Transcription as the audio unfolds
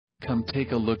Come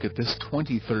take a look at this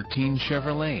 2013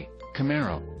 Chevrolet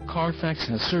Camaro. Carfax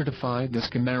has certified this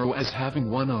Camaro as having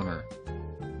one owner.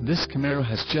 This Camaro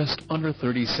has just under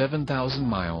 37,000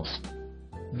 miles.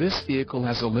 This vehicle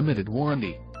has a limited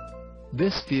warranty.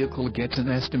 This vehicle gets an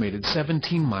estimated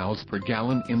 17 miles per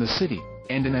gallon in the city,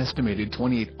 and an estimated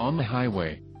 28 on the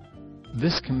highway.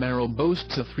 This Camaro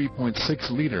boasts a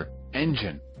 3.6-liter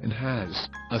engine, and has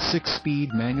a 6-speed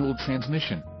manual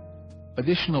transmission.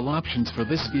 Additional options for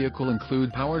this vehicle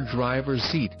include power driver's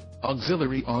seat,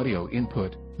 auxiliary audio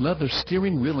input, leather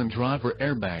steering wheel and driver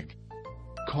airbag.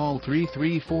 Call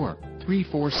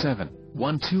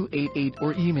 334-347-1288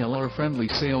 or email our friendly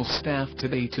sales staff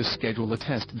today to schedule a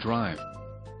test drive.